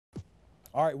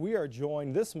All right, we are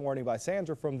joined this morning by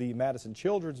Sandra from the Madison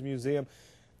Children's Museum.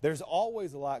 There's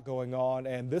always a lot going on,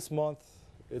 and this month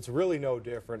it's really no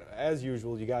different. As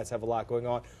usual, you guys have a lot going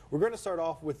on. We're going to start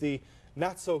off with the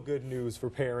not so good news for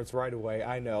parents right away.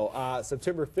 I know.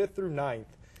 September 5th through 9th,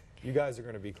 you guys are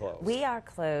going to be closed. We are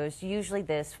closed usually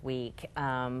this week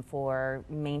for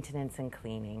maintenance and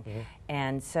cleaning.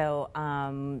 And so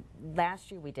last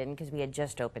year we didn't because we had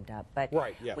just opened up. But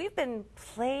we've been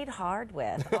played hard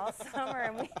with all summer,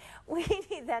 and we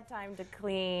need that time to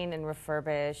clean and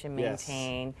refurbish and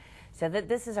maintain. So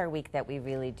this is our week that we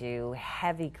really do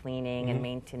heavy cleaning and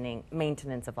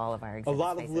maintenance of all of our exhibit A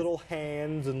lot spaces. of little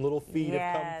hands and little feet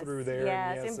have come through there.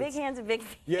 Yes, and big hands and big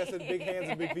feet. Yes, and big hands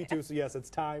and big feet too. So yes, it's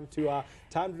time to do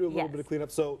a little bit of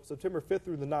cleanup. So September 5th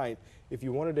through the 9th, if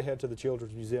you wanted to head to the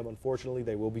Children's Museum, unfortunately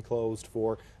they will be closed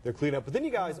for their cleanup. But then you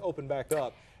guys open back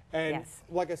up, and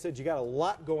like I said, you got a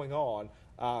lot going on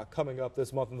coming up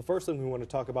this month. And the first thing we want to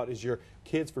talk about is your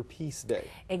Kids for Peace Day.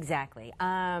 Exactly.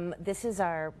 This is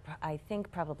our, I think,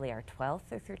 probably our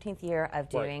 12th or 13th year of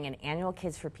doing an annual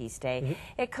Kids for Peace Day.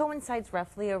 It coincides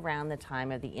roughly around the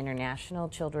time of the International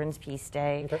Children's Peace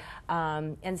Day.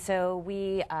 And so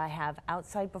we have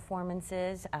outside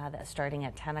performances starting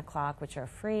at 10 o'clock, which are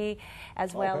free,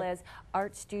 as well as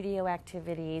art studio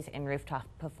activities and rooftop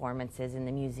performances in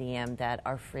the museum that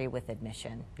are free with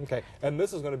admission. Okay. And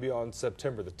this is going to be on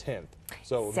September the 10th.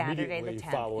 So Saturday immediately the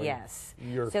 10th,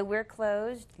 following So we're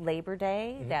closed Labor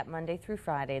Day, that Monday through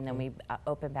Friday, and then we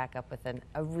open back up with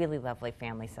a really lovely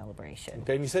family celebration.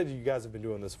 Okay, and you said you guys have been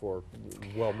doing this for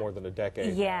well more than a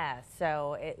decade. Yeah,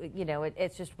 so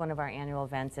it's just one of our annual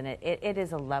events, and it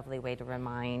is a lovely way to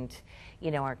remind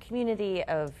our community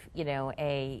of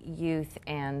a youth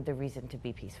and the reason to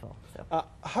be peaceful. So.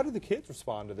 How do the kids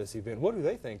respond to this event? What do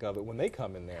they think of it when they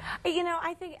come in there?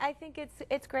 I think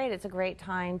it's great. It's a great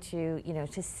time to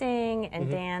to sing and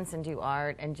dance and do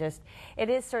art, and just it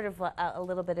is sort of a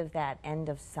little bit of that end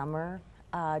of summer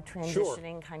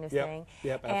transitioning kind of thing.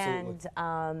 Yep, absolutely.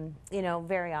 And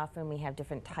very often we have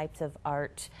different types of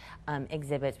art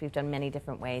exhibits. We've done many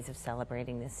different ways of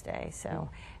celebrating this day, so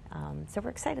so we're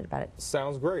excited about it.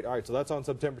 Sounds great. All right, so that's on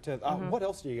September 10th. What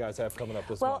else do you guys have coming up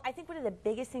this month? Well, I think one of the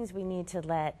biggest things we need to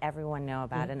let everyone know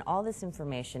about, and all this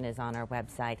information is on our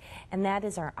website, and that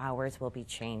is our hours will be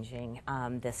changing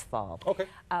this fall. Okay.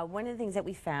 One of the things that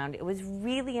we found, it was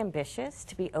really ambitious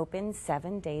to be open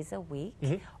 7 days a week,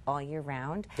 all year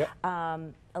round.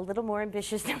 A little more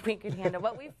ambitious than we could handle.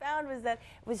 What we found was that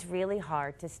it was really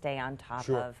hard to stay on top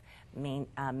of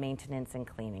maintenance and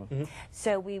cleaning.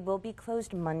 So we will be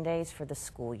closed Mondays for the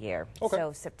school year.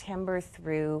 So September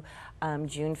through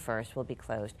June 1st will be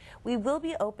closed. We will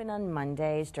be open on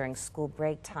Mondays during school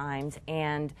break times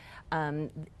and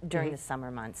during the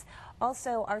summer months.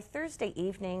 Also, our Thursday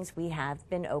evenings, we have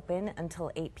been open until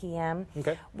 8 p.m.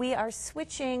 We are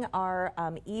switching our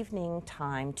evening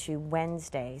time to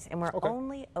Wednesdays, and we're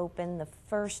only open the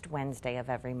first Wednesday of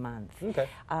every month.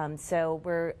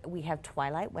 So we have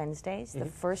Twilight Wednesdays, the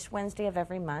first Wednesday of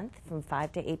every month from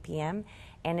 5 to 8 p.m.,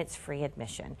 and it's free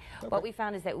admission. What we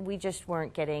found is that we just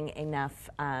weren't getting enough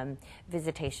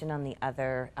visitation on the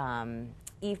other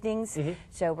evenings,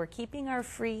 so we're keeping our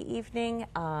free evening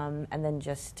and then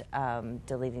just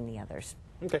deleting the others.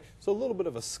 Okay, so a little bit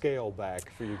of a scale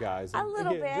back for you guys. A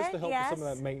little bit, just to help with some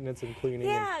of that maintenance and cleaning.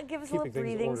 Yeah, give us a little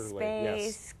breathing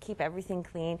space, keep everything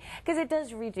clean, because it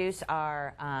does reduce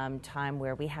our time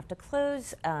where we have to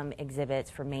close exhibits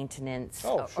for maintenance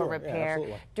or repair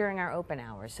during our open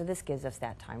hours. So this gives us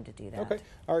that time to do that. Okay,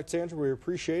 all right, Sandra, we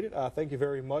appreciate it. Thank you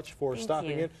very much for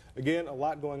stopping in. Again, a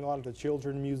lot going on at the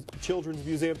Children's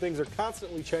Museum. Things are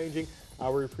constantly changing.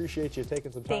 We appreciate you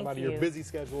taking some time out of your busy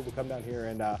schedule to come down here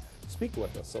and speak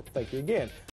with us. So thank you again.